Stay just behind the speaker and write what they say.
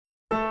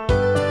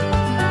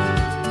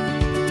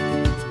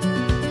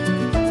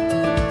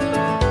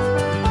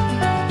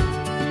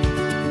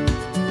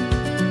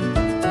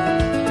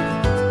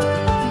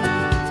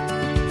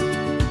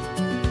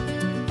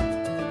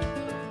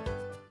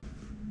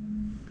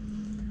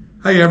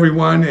Hi,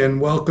 everyone, and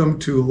welcome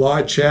to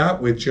Law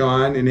Chat with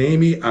John and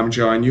Amy. I'm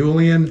John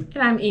Julian.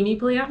 And I'm Amy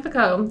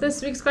Poliafico.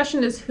 This week's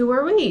question is, who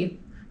are we?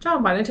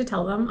 John, why don't you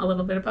tell them a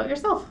little bit about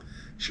yourself?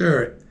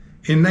 Sure.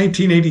 In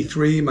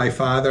 1983, my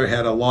father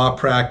had a law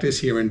practice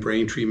here in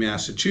Braintree,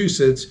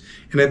 Massachusetts,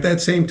 and at that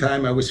same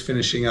time, I was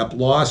finishing up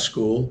law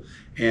school,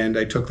 and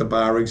I took the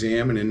bar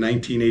exam, and in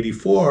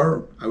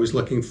 1984, I was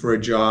looking for a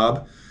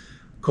job.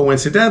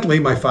 Coincidentally,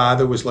 my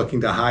father was looking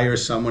to hire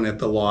someone at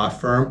the law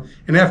firm,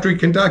 and after he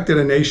conducted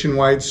a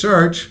nationwide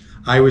search,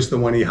 I was the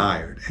one he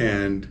hired,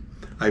 and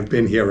I've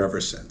been here ever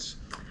since.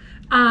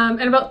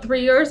 And about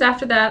 3 years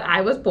after that,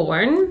 I was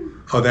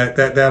born. Oh, that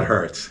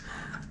hurts.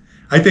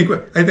 I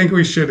think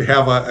we should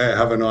have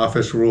an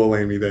office rule,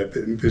 Amy, that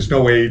there's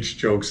no age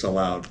jokes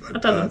allowed. But,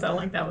 that doesn't sound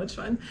like that much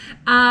fun.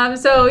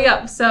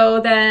 So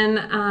then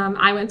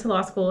I went to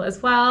law school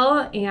as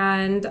well,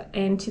 and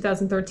in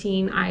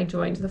 2013 I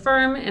joined the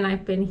firm, and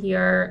I've been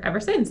here ever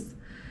since.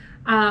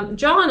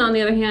 John, on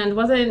the other hand,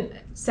 wasn't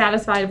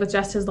satisfied with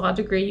just his law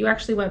degree. You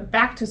actually went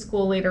back to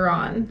school later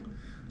on.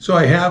 So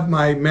I have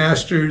my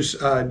master's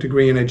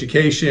degree in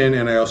education,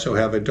 and I also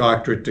have a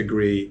doctorate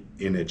degree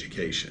in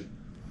education.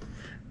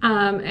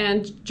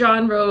 And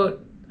John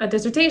wrote a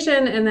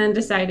dissertation and then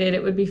decided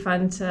it would be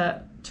fun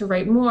to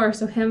write more.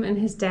 So him and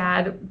his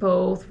dad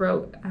both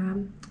wrote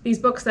these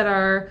books that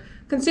are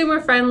consumer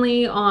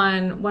friendly,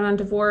 one on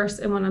divorce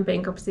and one on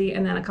bankruptcy.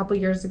 And then a couple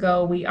years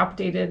ago, we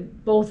updated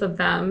both of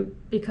them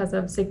because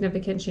of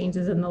significant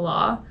changes in the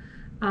law.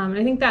 And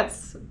I think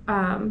that's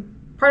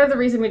part of the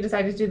reason we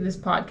decided to do this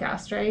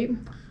podcast, right?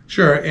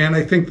 Sure, and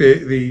I think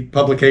the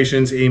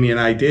publications Amy and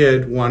I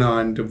did, one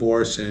on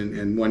divorce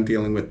and one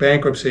dealing with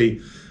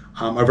bankruptcy,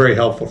 are very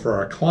helpful for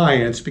our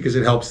clients because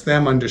it helps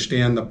them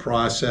understand the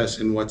process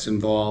and what's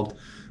involved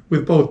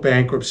with both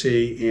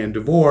bankruptcy and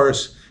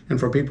divorce. And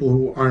for people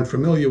who aren't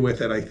familiar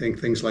with it, I think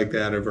things like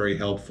that are very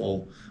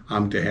helpful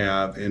to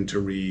have and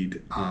to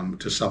read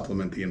to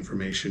supplement the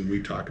information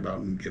we talk about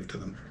and give to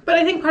them. But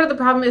I think part of the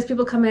problem is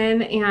people come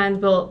in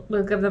and we'll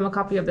give them a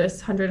copy of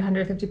this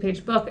 150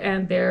 page book,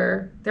 and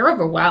they're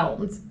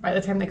overwhelmed by the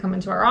time they come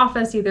into our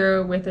office,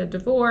 either with a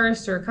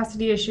divorce or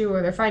custody issue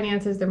or their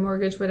finances, their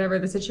mortgage, whatever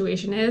the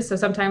situation is. So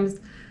sometimes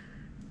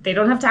they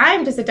don't have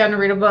time to sit down and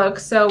read a book.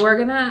 So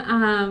we're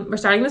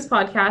starting this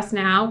podcast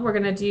now. We're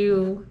gonna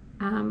do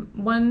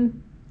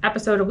one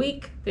episode a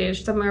week.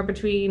 There's somewhere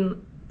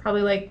between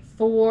probably like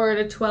 4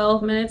 to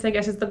 12 minutes, I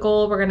guess is the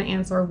goal. We're going to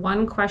answer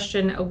one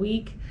question a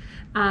week.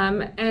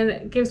 And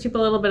it gives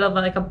people a little bit of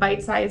like a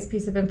bite-sized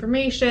piece of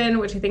information,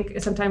 which I think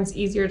is sometimes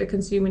easier to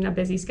consume in a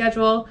busy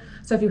schedule.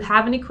 So if you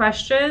have any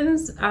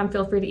questions,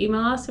 feel free to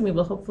email us and we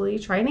will hopefully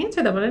try and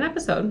answer them on an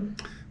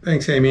episode.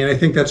 Thanks, Amy. And I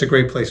think that's a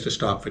great place to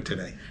stop for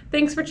today.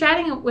 Thanks for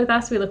chatting with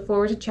us. We look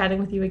forward to chatting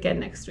with you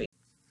again next week.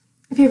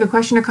 If you have a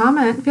question or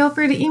comment, feel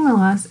free to email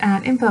us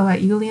at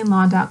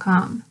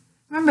info@julianlaw.com.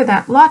 Remember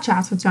that Law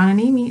Chats with John and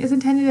Amy is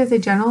intended as a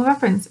general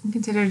reference and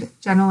considered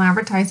general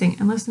advertising,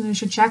 and listeners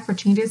should check for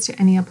changes to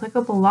any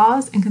applicable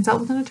laws and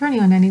consult with an attorney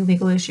on any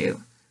legal issue.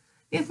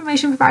 The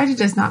information provided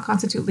does not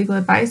constitute legal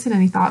advice, and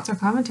any thoughts or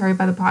commentary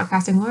by the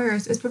podcasting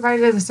lawyers is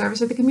provided as a service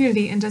to the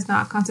community and does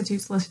not constitute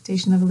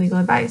solicitation of legal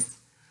advice.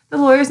 The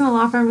lawyers in the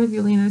law firm of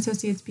Julian &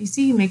 Associates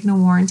PC make no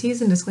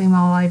warranties and disclaim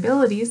all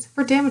liabilities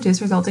for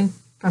damages resulting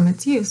from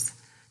its use.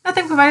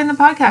 Nothing provided in the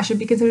podcast should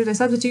be considered a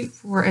substitute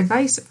for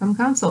advice from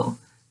counsel.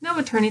 No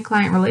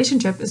attorney-client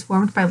relationship is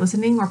formed by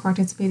listening or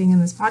participating in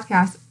this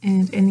podcast,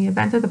 and in the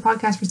event that the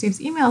podcast receives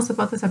emails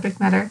about the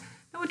subject matter,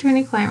 no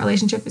attorney-client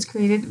relationship is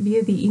created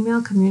via the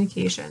email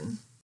communication.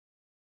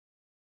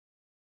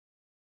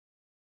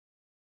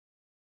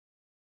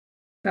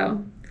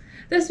 So,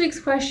 this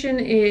week's question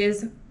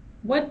is,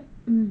 what...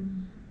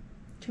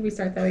 Should we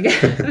start that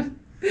again?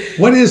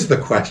 What is the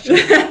question?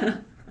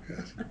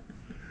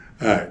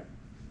 All right.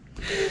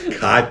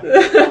 Cut.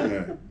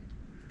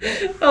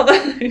 Hold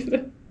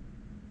on.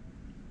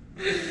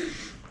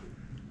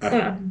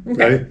 Okay.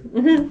 Ready?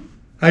 Mm-hmm.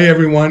 Hi,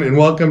 everyone, and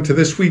welcome to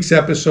this week's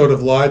episode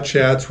of Law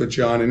Chats with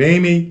John and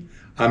Amy.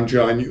 I'm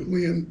John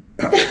Julian.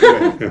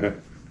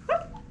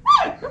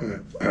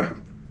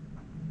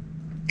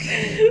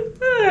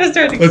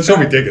 It's so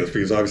ridiculous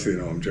because obviously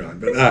they know I'm John.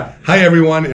 But hi, everyone.